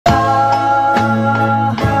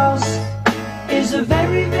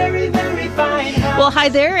Well, hi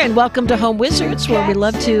there, and welcome to Home Wizards, where we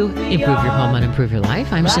love to improve your home and improve your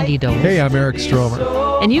life. I'm Cindy Dole. Hey, I'm Eric Stromer.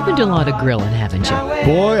 And you've been doing a lot of grilling, haven't you?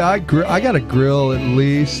 Boy, I got to grill at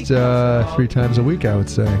least 3 times a week, I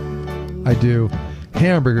would say. I do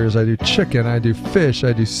hamburgers, I do chicken, I do fish,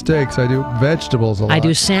 I do steaks, I do vegetables a lot. I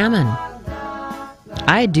do salmon.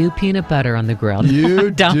 I do peanut butter on the grill.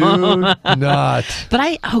 You do not.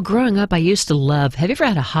 But growing up, I used to love, have you ever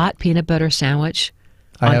had a hot peanut butter sandwich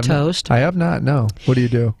on toast? I have not, no. What do you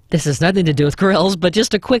do? This has nothing to do with grills, but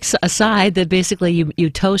just a quick aside that basically you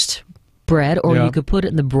toast bread, or you could put it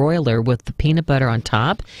in the broiler with the peanut butter on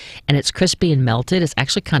top, and it's crispy and melted. It's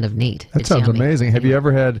actually kind of neat. That sounds amazing. Have you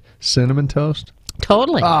ever had cinnamon toast?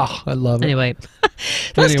 Totally. Oh, I love it. Anyway,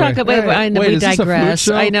 let's talk about. I know we digress.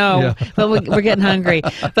 I know, but we're getting hungry.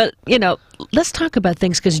 But let's talk about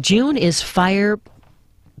things, because June is Fire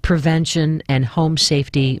Prevention and Home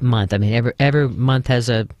Safety Month. I mean, every month has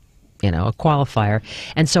a qualifier,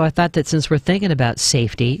 and so I thought that since we're thinking about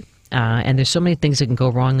safety, and there's so many things that can go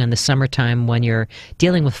wrong in the summertime when you're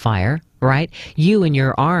dealing with fire, right? You and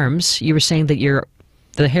your arms, you were saying that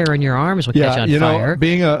the hair on your arms will catch on fire.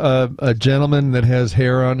 Being a gentleman that has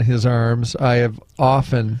hair on his arms, I have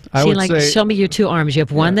often, show me your 2 arms. You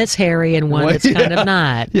have one that's hairy and one that's kind of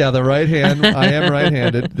not. Yeah, the right hand, I am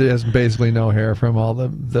right-handed. There's basically no hair from all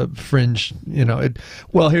the fringe,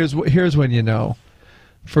 well, here's when you know.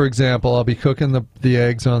 For example, I'll be cooking the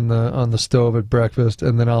eggs on the stove at breakfast,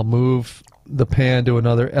 and then I'll move the pan to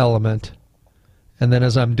another element. And then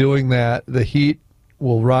as I'm doing that, the heat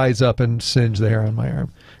will rise up and singe the hair on my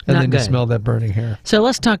arm. And then you smell that burning hair. So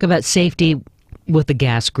let's talk about safety with the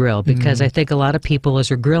gas grill, because I think a lot of people, as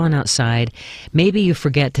they're grilling outside, maybe you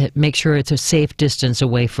forget to make sure it's a safe distance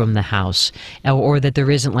away from the house, or that there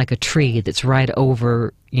isn't like a tree that's right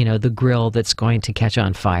over, the grill that's going to catch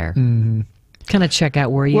on fire. Kind of check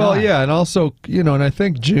out where you are. Well, yeah, and also, and I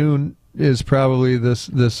think June is probably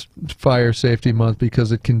this fire safety month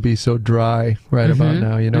because it can be so dry right about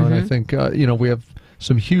now, and I think, we have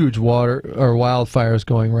some huge wildfires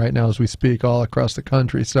going right now as we speak all across the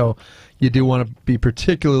country. So you do want to be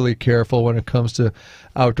particularly careful when it comes to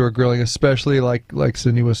outdoor grilling, especially like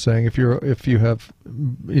Cindy was saying, if you have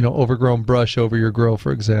overgrown brush over your grill,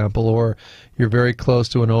 for example, or you're very close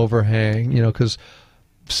to an overhang, because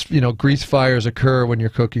grease fires occur when you're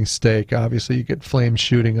cooking steak. Obviously, you get flames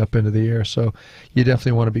shooting up into the air, so you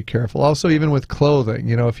definitely want to be careful. Also, even with clothing,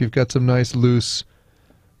 if you've got some nice loose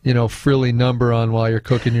frilly number on while you're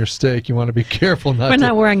cooking your steak, you want to be careful not We're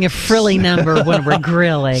not wearing a frilly number when we're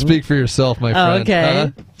grilling. Speak for yourself, my friend.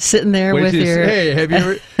 Okay. Sitting there with your... Hey, have you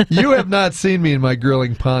ever... You have not seen me in my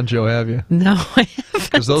grilling poncho, have you? No, I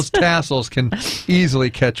haven't. Because those tassels can easily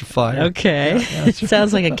catch fire. Okay. It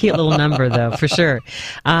sounds like a cute little number, though, for sure.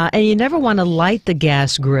 And you never want to light the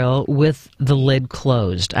gas grill with the lid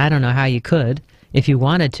closed. I don't know how you could, if you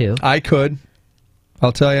wanted to. I could.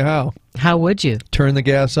 I'll tell you how. How would you? Turn the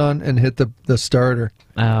gas on and hit the starter.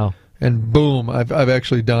 Oh. And boom, I've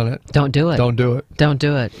actually done it. Don't do it. Don't do it. Don't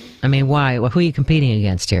do it. I mean, why? Well, who are you competing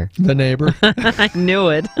against here? The neighbor. I knew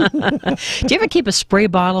it. Do you ever keep a spray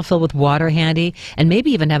bottle filled with water handy, and maybe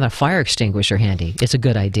even have a fire extinguisher handy? It's a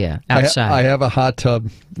good idea outside. I have a hot tub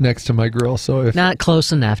next to my grill, so if not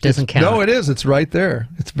close enough, doesn't count. No, it is. It's right there.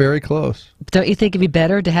 It's very close. Don't you think it'd be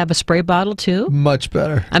better to have a spray bottle too? Much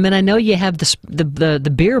better. I mean, I know you have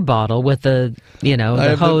the beer bottle with the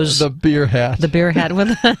the hose, the beer hat,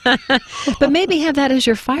 with, but maybe have that as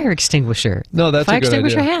your fire extinguisher. No, that's fire a good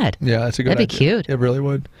extinguisher idea. hat. Yeah, that's a good idea. That'd be cute. It really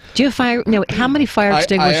would. Do you have fire? No, how many fire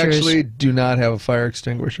extinguishers? I actually do not have a fire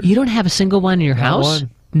extinguisher. You don't have a single one in your house? One.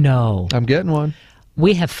 No. I'm getting one.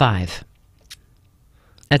 We have 5.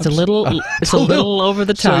 That's a little over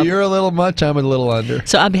the top. So you're a little much, I'm a little under.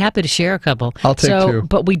 So I'll be happy to share a couple. I'll take 2.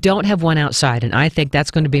 But we don't have one outside, and I think that's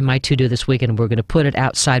going to be my to-do this weekend. We're going to put it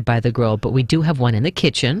outside by the grill, but we do have one in the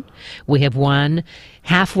kitchen. We have one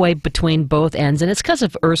halfway between both ends, and it's because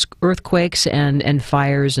of earthquakes and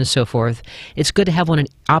fires and so forth. It's good to have one on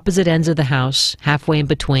opposite ends of the house, halfway in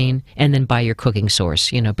between, and then by your cooking source,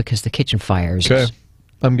 because the kitchen fires. Okay.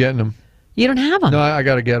 I'm getting them. You don't have them? No, I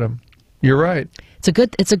got to get them. You're right. It's a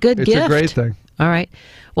good gift. It's a great thing. All right.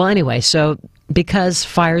 Well, anyway, so because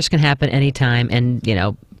fires can happen anytime, and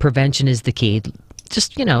prevention is the key.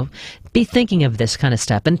 Just be thinking of this kind of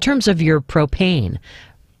stuff. In terms of your propane,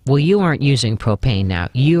 well, you aren't using propane now.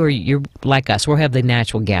 You're like us. We have the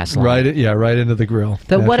natural gas line. Right into the grill.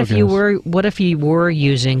 But what if you were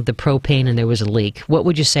using the propane and there was a leak? What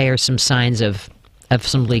would you say are some signs of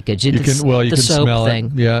some leakage? You can soap smell thing.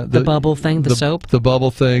 it. Yeah, the bubble thing, the soap. The bubble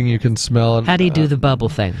thing, you can smell it. How do you do the bubble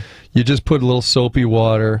thing? You just put a little soapy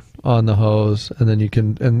water on the hose, and then you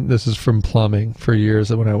can, and this is from plumbing for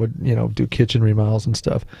years, when I would, do kitchen remodels and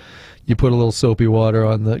stuff. You put a little soapy water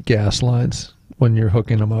on the gas lines when you're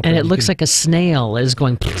hooking them up. And it looks like a snail is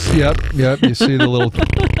going... Yep. You see the little...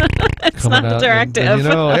 It's not interactive.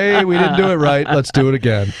 And hey, we didn't do it right. Let's do it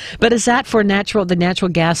again. But is that for the natural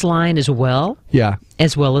gas line as well? Yeah.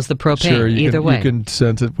 As well as the propane, sure, either way. You can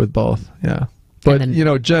sense it with both, yeah. But,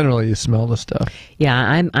 then, generally you smell the stuff. Yeah,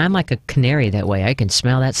 I'm like a canary that way. I can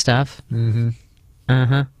smell that stuff. Mm-hmm.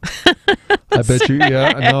 Uh-huh. I bet you,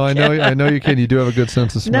 yeah. No, I know you can. You do have a good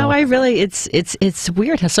sense of smell. No, I really, it's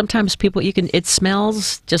weird how sometimes people, it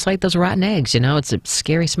smells just like those rotten eggs, It's a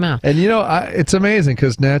scary smell. And, it's amazing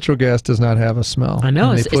because natural gas does not have a smell. I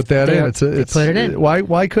know. They put that in. They put it in.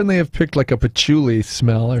 Why couldn't they have picked like a patchouli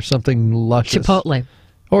smell or something luscious? Chipotle.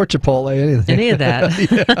 Or Chipotle, anything. Any of that.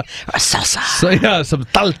 Yeah. Or salsa. So, yeah, some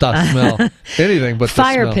talta smell. Anything but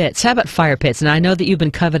fire the smell. pits. How about fire pits? And I know that you've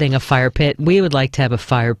been coveting a fire pit. We would like to have a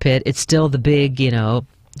fire pit. It's still the big,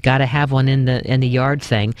 got to have one in the yard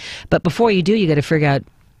thing. But before you do, you got to figure out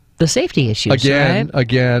the safety issues, right?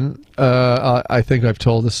 Again, I think I've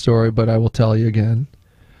told this story, but I will tell you again.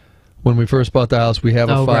 When we first bought the house, we have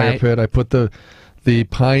a fire pit. I put the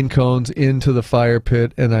pine cones into the fire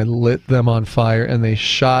pit, and I lit them on fire, and they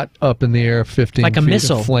shot up in the air 15 like a feet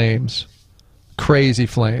missile. Of flames. Crazy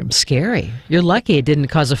flames. Scary. You're lucky it didn't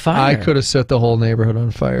cause a fire. I could have set the whole neighborhood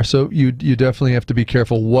on fire. So you definitely have to be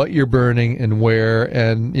careful what you're burning and where,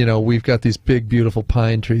 and we've got these big, beautiful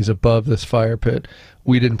pine trees above this fire pit.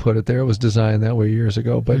 We didn't put it there. It was designed that way years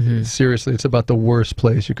ago, but seriously, it's about the worst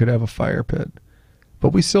place you could have a fire pit.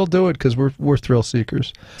 But we still do it because we're thrill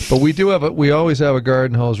seekers. But we always have a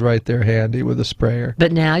garden hose right there handy with a sprayer.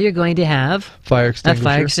 But now you're going to have fire extinguisher, a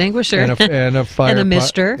fire extinguisher, and a fire and a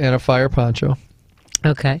mister, and a fire poncho.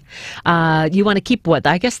 Okay. You want to keep what?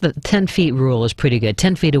 I guess the 10 feet rule is pretty good.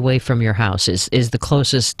 10 feet away from your house is the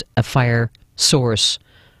closest a fire source,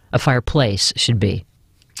 a fireplace should be.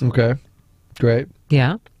 Okay. Great.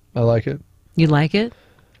 Yeah. I like it. You like it?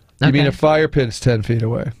 Okay. You mean a fire pit is 10 feet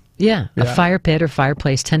away? Yeah, a fire pit or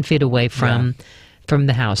fireplace 10 feet away from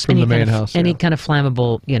the house. From the main house. Any kind of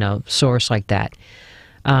flammable, source like that.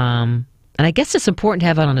 And I guess it's important to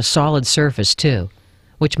have it on a solid surface, too,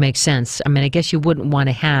 which makes sense. I mean, I guess you wouldn't want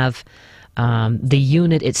to have the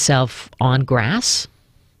unit itself on grass.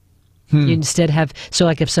 You instead have, so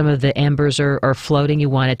like if some of the embers are floating,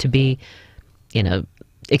 you want it to be,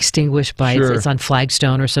 extinguished by, it's on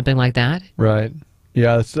flagstone or something like that. Right.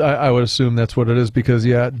 Yeah, I would assume that's what it is because,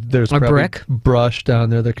 there's probably brick brush down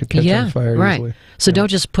there that could catch on fire easily. So don't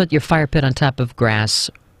just put your fire pit on top of grass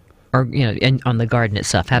or, and on the garden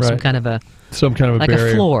itself. Have some kind of a barrier.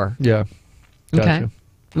 A floor. Yeah. Gotcha.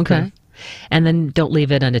 Okay. And then don't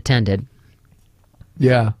leave it unattended.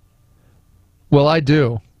 Yeah. Well, I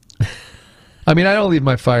do. I mean, I don't leave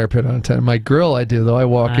my fire pit unattended. My grill, I do, though. I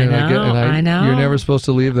walk in and I know. You're never supposed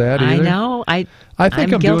to leave that either. I know. I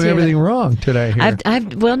think I'm doing everything wrong today here.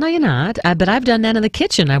 Well, no, you're not. But I've done that in the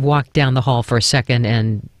kitchen. I've walked down the hall for a second,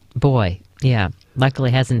 and boy,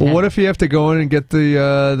 luckily hasn't. Well, what if you have to go in and get the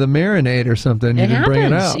marinade or something? You didn't bring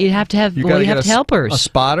it out. You have to have. You have helpers. A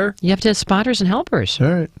spotter. You have to have spotters and helpers.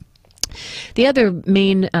 All right. The other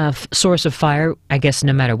main source of fire, I guess,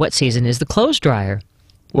 no matter what season, is the clothes dryer.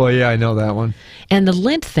 Well, yeah, I know that one. And the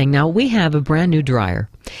lint thing, now we have a brand new dryer,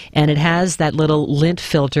 and it has that little lint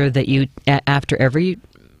filter that you, after every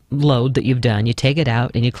load that you've done, you take it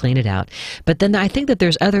out and you clean it out. But then I think that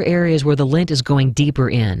there's other areas where the lint is going deeper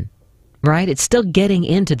in, right? It's still getting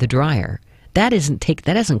into the dryer. That isn't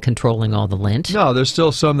controlling all the lint. No, there's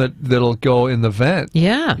still some that'll go in the vent.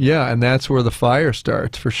 Yeah. Yeah, and that's where the fire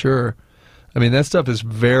starts, for sure. I mean, that stuff is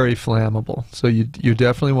very flammable, so you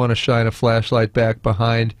definitely want to shine a flashlight back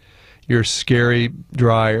behind your scary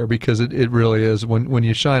dryer because it really is. When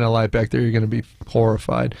you shine a light back there, you're going to be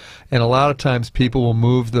horrified. And a lot of times people will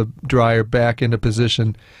move the dryer back into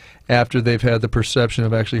position after they've had the perception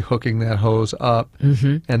of actually hooking that hose up,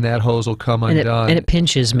 and that hose will come undone. And it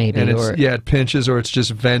pinches maybe. It pinches, or it's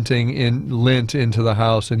just venting in lint into the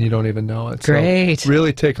house and you don't even know it. Great. So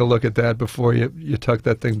really take a look at that before you tuck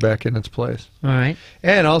that thing back in its place. All right.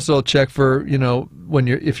 And also check for,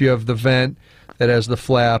 if you have the vent that has the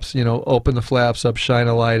flaps, open the flaps up, shine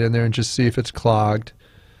a light in there and just see if it's clogged.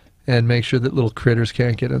 And make sure that little critters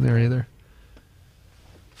can't get in there either.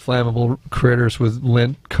 Flammable critters with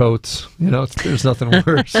lint coats. There's nothing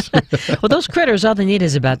worse. Well, those critters, all they need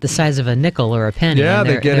is about the size of a nickel or a penny. Yeah,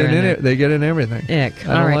 they get in it. They get in everything. Ick.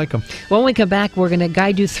 I don't like them. When we come back, we're going to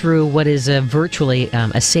guide you through what is virtually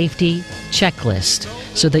a safety checklist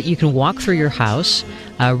so that you can walk through your house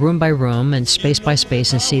room by room and space by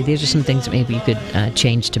space, and see these are some things that maybe you could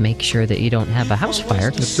change to make sure that you don't have a house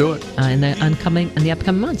fire. Let's do it in the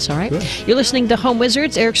upcoming months. All right. Good. You're listening to Home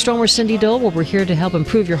Wizards. Eric Stromer, Cindy Dole, where we're here to help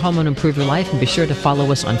improve your home and improve your life. And be sure to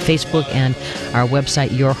follow us on Facebook and our website,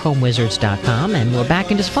 yourhomewizards.com. And we're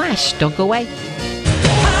back in just a flash. Don't go away.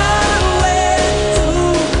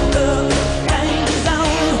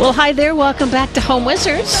 Well, hi there. Welcome back to Home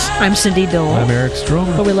Wizards. I'm Cindy Dole. I'm Eric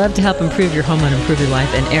Stromer. Well, we love to help improve your home and improve your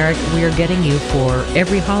life. And Eric, we are getting you for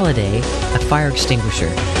every holiday a fire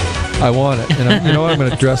extinguisher. I want it, and I'm going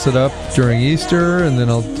to dress it up during Easter, and then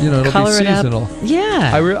it'll color be seasonal. Yeah.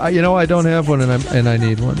 I don't have one, and I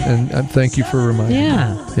need one, and thank you for reminding me.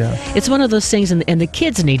 Yeah. It's one of those things, and the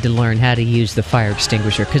kids need to learn how to use the fire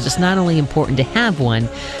extinguisher, because it's not only important to have one,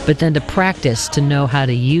 but then to practice to know how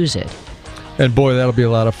to use it. And boy, that'll be a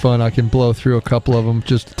lot of fun. I can blow through a couple of them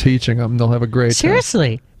just teaching them. They'll have a great time.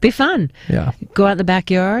 Seriously. Be fun. Yeah. Go out in the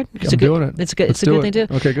backyard. I'm doing it. It's a good thing to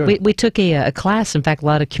do. Okay, good. We took a class. In fact, a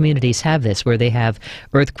lot of communities have this, where they have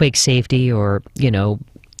earthquake safety or,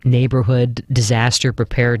 neighborhood disaster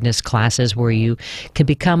preparedness classes where you can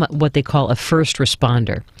become what they call a first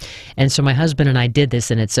responder. And so my husband and I did this,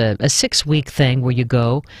 and it's a 6-week thing where you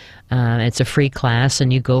go. It's a free class,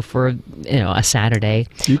 and you go for a Saturday.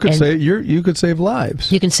 You could you could save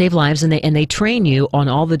lives. You can save lives, and they train you on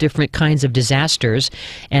all the different kinds of disasters,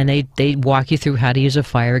 and they walk you through how to use a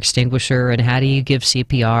fire extinguisher and how do you give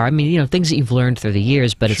CPR. I mean, things that you've learned through the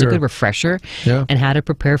years, but it's a good refresher. Yeah. And how to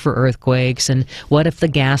prepare for earthquakes, and what if the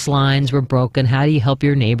gas lines were broken? How do you help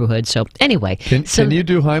your neighborhood? So anyway, can you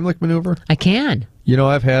do Heimlich maneuver? I can.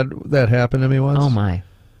 I've had that happen to me once. Oh my.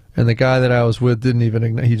 And the guy that I was with didn't even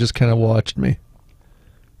ignite. He just kind of watched me.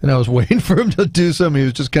 And I was waiting for him to do something. He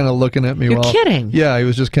was just kind of looking at me. You're kidding. Yeah, he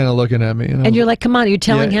was just kind of looking at me. And you're like, come on, are you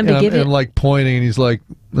telling him to give it? And like pointing, and he's like,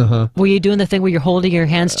 uh-huh. Were you doing the thing where you're holding your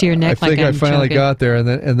hands to your neck? I think I finally got there, and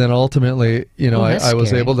then ultimately, I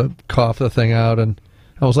was able to cough the thing out, and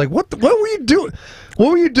I was like, what were you doing?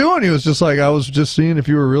 What were you doing? He was just like, I was just seeing if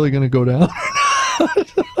you were really going to go down.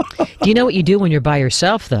 Do you know what you do when you're by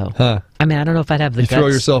yourself, though? Huh. I mean, I don't know if I'd have the guts. You throw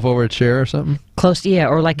yourself over a chair or something? Close, yeah.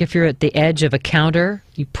 Or like if you're at the edge of a counter,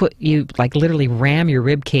 you like literally ram your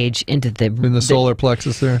rib cage into the solar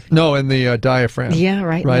plexus there. No, in the diaphragm. Yeah,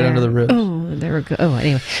 right there. Under the ribs. Oh, there we go. Oh,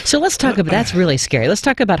 anyway. So let's talk about that's really scary. Let's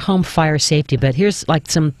talk about home fire safety. But here's like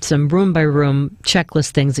some room by room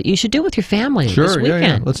checklist things that you should do with your family this weekend.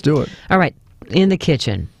 Yeah. Let's do it. All right, in the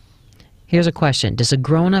kitchen. Here's a question. Does a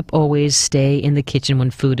grown-up always stay in the kitchen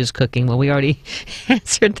when food is cooking? Well, we already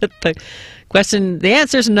answered the question. The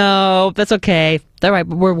answer is no. That's okay. All right,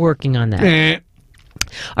 but we're working on that.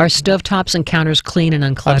 Are stovetops and counters clean and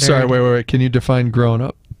uncluttered? I'm sorry, wait. Can you define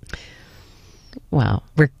grown-up? Well,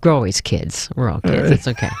 we're always kids. We're all kids. It's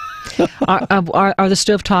okay. Are the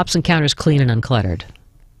stovetops and counters clean and uncluttered?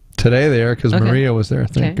 Today they are, because Maria was there,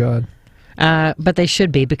 thank God. But they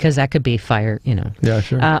should be, because that could be fire, Yeah,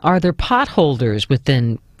 sure. Are there pot holders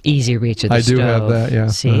within easy reach of the stove? I do have that, yeah.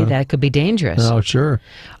 See, that could be dangerous. Oh, sure.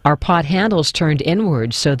 Are pot handles turned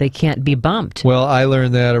inward so they can't be bumped? Well, I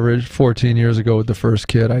learned that 14 years ago with the first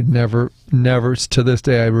kid. I never, to this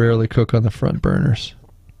day, I rarely cook on the front burners.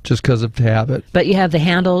 Just because of habit. But you have the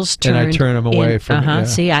handles turned and I turn them away from it. Yeah.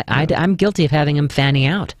 See, I'm guilty of having them fanning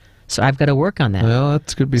out. So I've got to work on that. Well,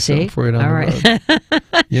 that's going to be something for you down the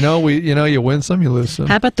road. You win some, you lose some.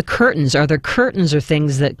 How about the curtains? Are there curtains or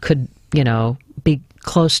things that could, be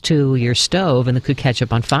close to your stove and that could catch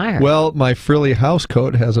up on fire? Well, my frilly house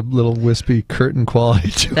coat has a little wispy curtain quality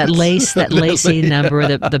to that it. That lacy number,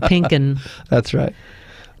 the pink and... That's right.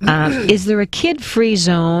 Is there a kid-free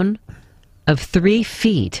zone of 3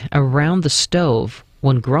 feet around the stove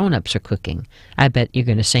when grown-ups are cooking? I bet you're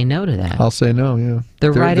going to say no to that. I'll say no, yeah.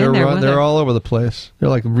 They're right in there. They're all over the place. They're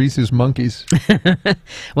like Rhesus monkeys.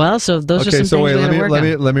 Well, so those are some things we got to work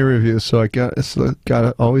on. Let me review. So got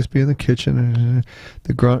to always be in the kitchen.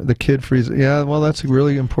 The kid freezer. Yeah, well, that's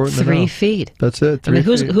really important. 3 feet. That's it. 3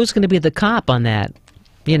 feet. Who's going to be the cop on that?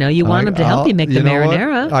 You want them to help you make the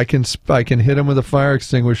marinara. I can hit them with a fire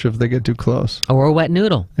extinguisher if they get too close. Or a wet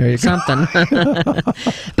noodle. There you go. Something.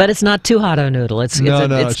 But it's not too hot a noodle. It's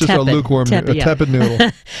just tepid. A lukewarm, tepid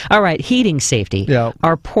noodle. All right, heating safety. Yeah.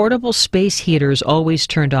 Are portable space heaters always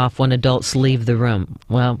turned off when adults leave the room?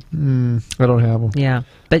 Well, I don't have them. Yeah,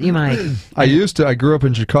 but you might. I grew up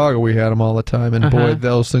in Chicago. We had them all the time, and boy,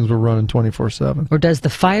 those things were running 24/7. Or does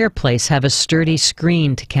the fireplace have a sturdy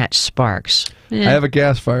screen to catch sparks? I have a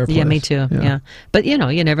gas fireplace. Yeah, me too. Yeah. But you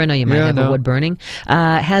never know. You might have a wood burning.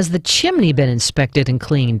 Has the chimney been inspected and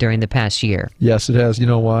cleaned during the past year? Yes, it has. You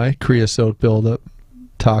know why? Creosote buildup.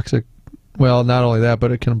 Toxic. Well, not only that,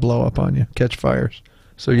 but it can blow up on you, catch fires.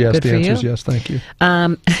 So yes, the answer is yes. Thank you.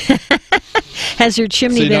 Has your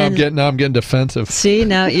chimney been... now I'm getting defensive. See,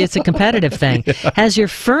 now it's a competitive thing. Yeah. Has your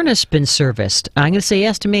furnace been serviced? I'm going to say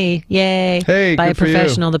yes to me. Yay. Hey, by good a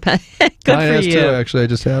professional. For you. Good I for asked you. Too, actually, I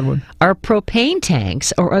just had one. Are propane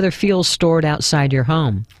tanks or other fuels stored outside your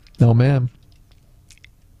home? No, ma'am.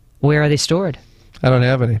 Where are they stored? I don't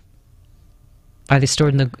have any. Are they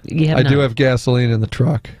stored in the... I do have gasoline in the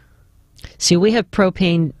truck. See, we have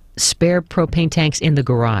spare propane tanks in the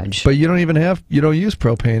garage. But you don't use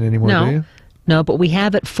propane anymore, do you? No, but we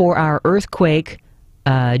have it for our earthquake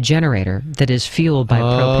generator that is fueled by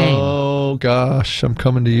propane. Oh, gosh. I'm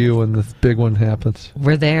coming to you when the big one happens.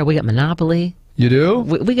 We're there. We got Monopoly. You do?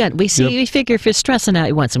 We figure if you're stressing out,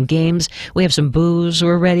 you want some games. We have some booze.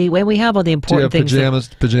 We're ready. We have all the important things.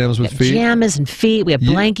 Pajamas with feet? Pajamas and feet. We have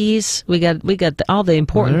blankies. We got all the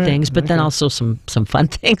important things, but then also some fun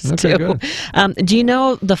things too. Good. Do you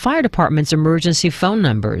know the fire department's emergency phone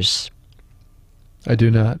numbers? I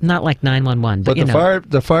do not. Not like 911, but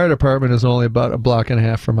the fire department is only about a block and a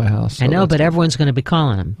half from my house. So I know, but everyone's going to be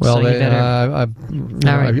calling them. Well, so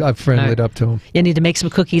I've friendlied up to them. You need to make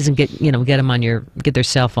some cookies and get them on get their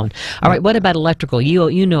cell phone. All right. What about electrical?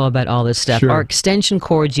 You know about all this stuff. Sure. Are extension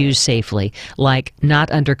cords used safely? Like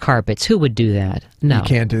not under carpets? Who would do that? No, you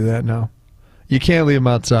can't do that. No, you can't leave them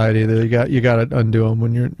outside either. You got to undo them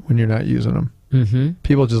when you're not using them. Mm-hmm.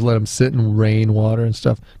 People just let them sit in rain, water, and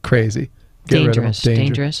stuff. Crazy. Dangerous.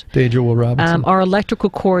 Danger, Will Robinson. Are electrical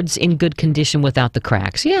cords in good condition without the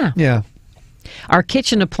cracks? Yeah. Yeah. Are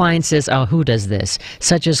kitchen appliances, who does this,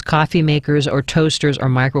 such as coffee makers or toasters or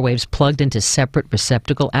microwaves, plugged into separate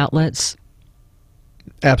receptacle outlets?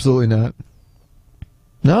 Absolutely not.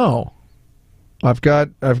 No.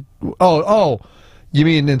 You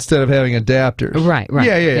mean instead of having adapters? Right.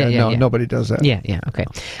 Yeah. No, nobody does that. Yeah, okay.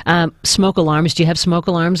 Smoke alarms. Do you have smoke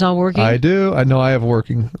alarms all working? I do. I know I have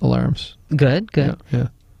working alarms. Good. Yeah.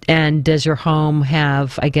 And does your home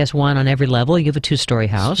have, I guess, one on every level? You have a 2-story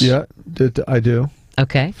house. Yeah, I do.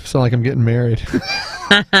 Okay. Sound like I'm getting married.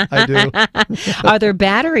 I do. Are there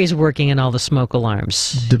batteries working in all the smoke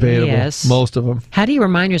alarms? Debatable. Yes. Most of them. How do you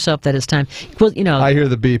remind yourself that it's time? Well, I hear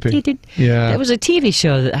the beeping. Yeah. There was a TV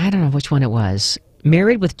show that, I don't know which one it was.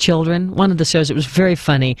 Married with Children, one of the shows. It was very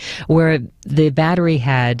funny, where the battery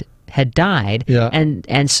had died,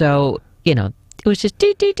 and so it was just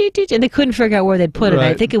and they couldn't figure out where they'd put it.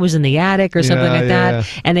 I think it was in the attic or something like that,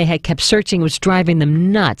 and they had kept searching. It was driving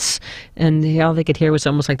them nuts, and all they could hear was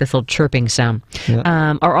almost like this little chirping sound.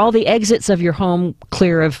 Are all the exits of your home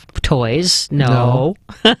clear of toys? No.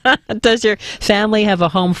 Does your family have a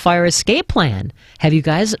home fire escape plan? Have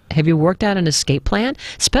you worked out an escape plan,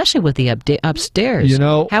 especially with the upstairs?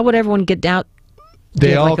 How would everyone get out?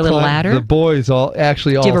 They all like a little climb, ladder? the boys all,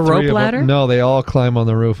 actually all Do you have a rope three ladder? Of them, no, they all climb on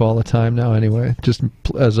the roof all the time now anyway, just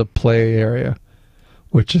as a play area,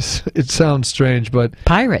 which is, it sounds strange, but...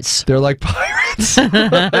 Pirates. They're like pirates.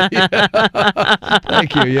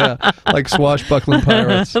 Thank you, yeah. Like swashbuckling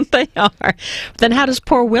pirates. They are. Then how does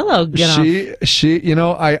poor Willow get off? She,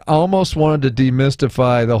 I almost wanted to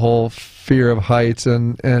demystify the whole fear of heights,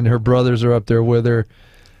 and her brothers are up there with her.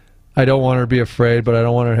 I don't want her to be afraid, but I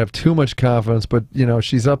don't want her to have too much confidence. But,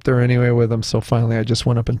 she's up there anyway with them, so finally I just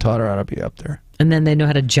went up and taught her how to be up there. And then they know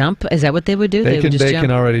how to jump? Is that what they would do? They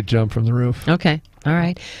can already jump from the roof. Okay. All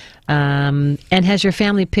right. And has your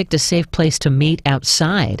family picked a safe place to meet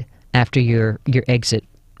outside after your exit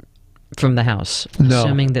from the house? No.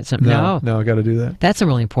 Assuming that No, I got to do that. That's a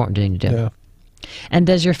really important thing to do. Yeah. And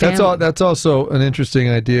does your family... That's also an interesting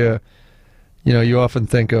idea. You often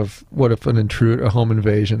think of what if a home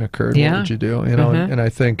invasion occurred? Yeah. What would you do? And I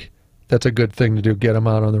think that's a good thing to do. Get them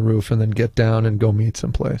out on the roof and then get down and go meet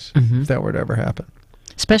someplace if that were to ever happen.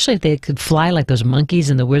 Especially if they could fly like those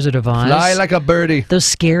monkeys in The Wizard of Oz. Fly like a birdie. Those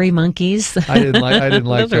scary monkeys. I didn't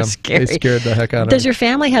like them. Scary. They scared the heck out of me. Does your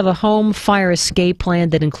family have a home fire escape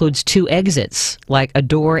plan that includes 2 exits, like a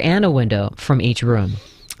door and a window from each room?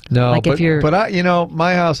 No, like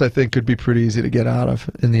my house I think could be pretty easy to get out of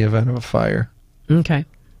in the event of a fire. Okay.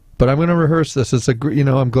 But I'm going to rehearse this.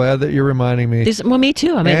 I'm glad that you're reminding me. Well, me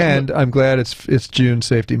too. I'm glad it's June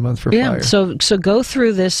Safety Month for fire. So go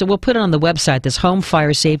through this. So we'll put it on the website, this home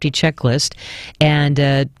fire safety checklist,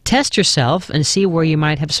 and test yourself and see where you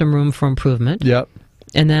might have some room for improvement. Yep.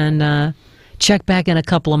 And then check back in a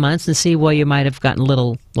couple of months and see where you might have gotten a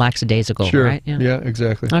little lackadaisical. Sure. Right? Yeah,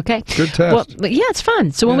 exactly. Okay. Good test. Well, yeah, it's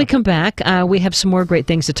fun. So when we come back, we have some more great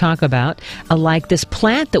things to talk about, like this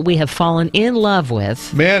plant that we have fallen in love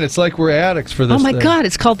with. Man, it's like we're addicts for this Oh my thing. God,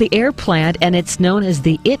 it's called the air plant, and it's known as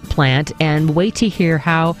the IT plant, and wait to hear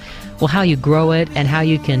how well, how you grow it and how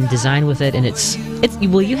you can design with it, and it's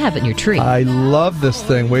well, you have it in your tree. I love this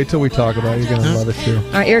thing. Wait till we talk about it. You're going to love it too.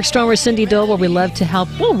 All right, Eric Stromer, Cindy Dole, where we love to help.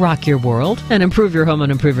 We'll rock your world and improve your home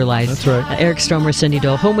and improve your life. That's right. Eric Stromer, Cindy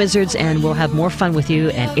Dole, Home Wizards, and we'll have more fun with you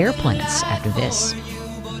and air plants after this.